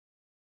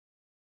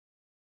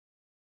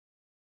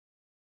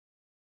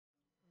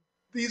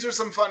these are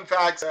some fun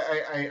facts.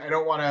 I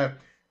don't want to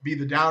be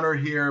the downer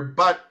here,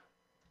 but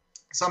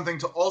something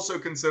to also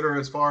consider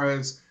as far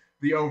as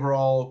the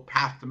overall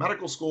path to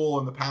medical school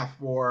and the path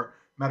for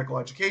medical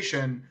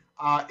education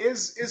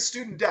is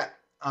student debt.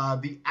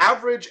 The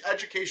average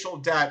educational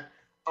debt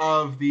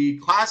of the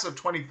class of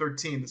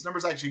 2013, this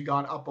number's actually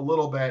gone up a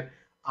little bit.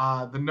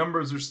 The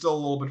numbers are still a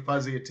little bit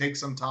fuzzy. It takes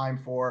some time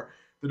for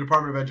the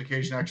Department of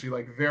Education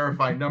actually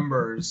verify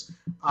numbers.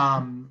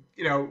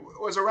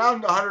 Was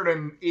around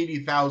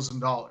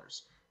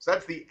 $180,000. So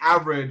that's the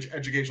average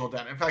educational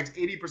debt. In fact,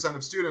 80%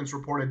 of students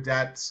reported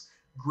debts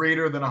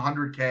greater than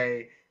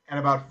 100K, and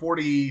about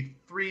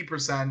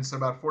 43%, so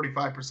about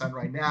 45%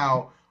 right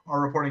now, are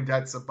reporting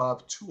debts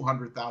above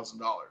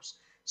 $200,000.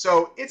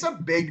 So it's a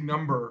big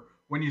number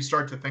when you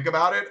start to think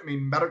about it. I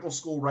mean, medical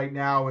school right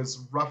now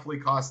is roughly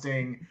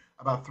costing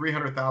about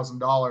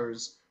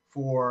 $300,000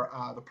 for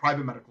the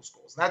private medical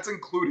schools. That's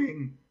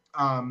including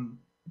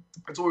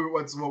that's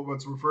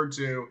what's referred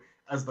to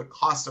as the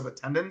cost of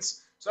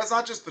attendance. So that's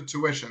not just the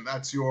tuition.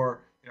 That's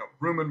your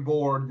room and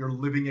board, your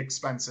living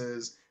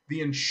expenses,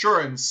 the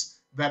insurance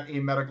that a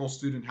medical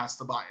student has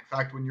to buy. In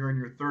fact, when you're in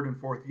your third and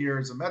fourth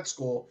years of med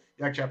school,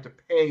 you actually have to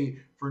pay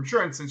for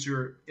insurance since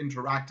you're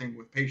interacting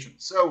with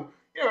patients. So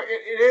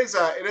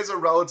it is a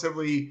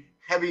relatively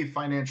heavy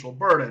financial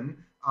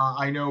burden.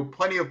 I know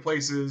plenty of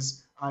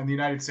places in the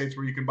United States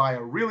where you can buy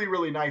a really,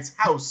 really nice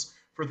house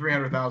for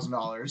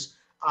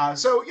 $300,000.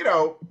 So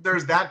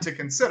there's that to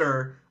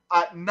consider.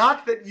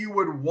 Not that you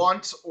would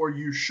want or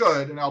you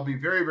should, and I'll be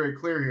very, very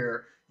clear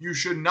here, you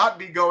should not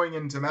be going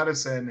into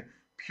medicine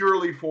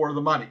purely for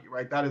the money,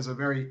 right? That is a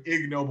very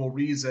ignoble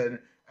reason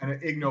and an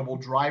ignoble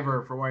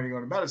driver for wanting to go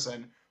into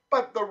medicine.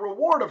 But the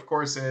reward, of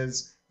course,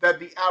 is that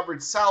the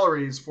average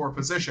salaries for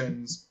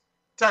physicians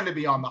tend to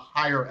be on the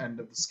higher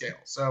end of the scale.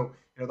 So,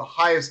 the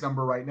highest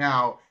number right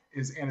now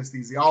is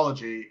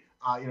anesthesiology.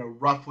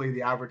 Roughly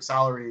the average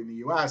salary in the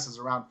U.S. is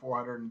around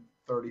 $430,000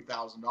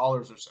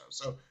 or so.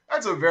 So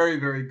that's a very,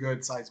 very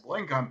good sizable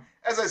income.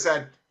 As I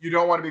said, you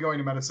don't want to be going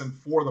to medicine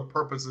for the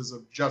purposes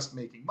of just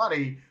making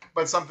money,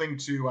 but something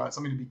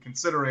to be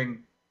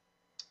considering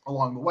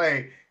along the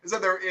way is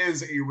that there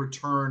is a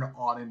return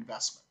on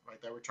investment, right?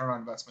 That return on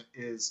investment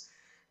is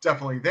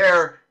definitely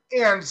there.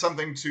 And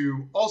something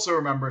to also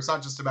remember, it's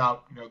not just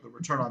about the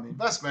return on the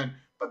investment,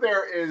 but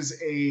there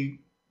is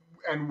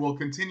and will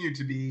continue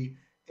to be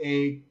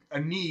a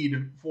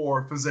need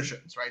for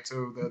physicians, right?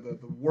 So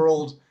the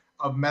world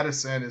of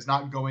medicine is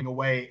not going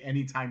away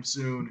anytime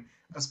soon,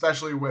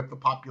 especially with the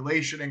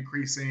population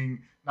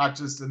increasing, not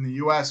just in the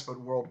US, but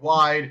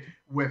worldwide,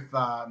 with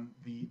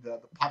the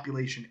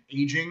population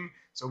aging.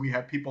 So we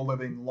have people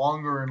living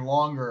longer and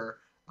longer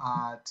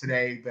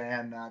today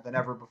than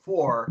ever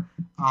before.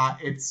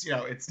 It's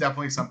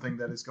definitely something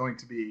that is going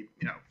to be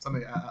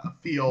a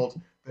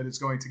field that is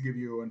going to give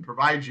you and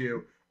provide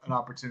you an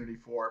opportunity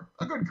for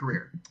a good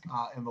career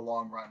in the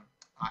long run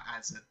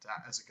as it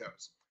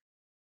goes.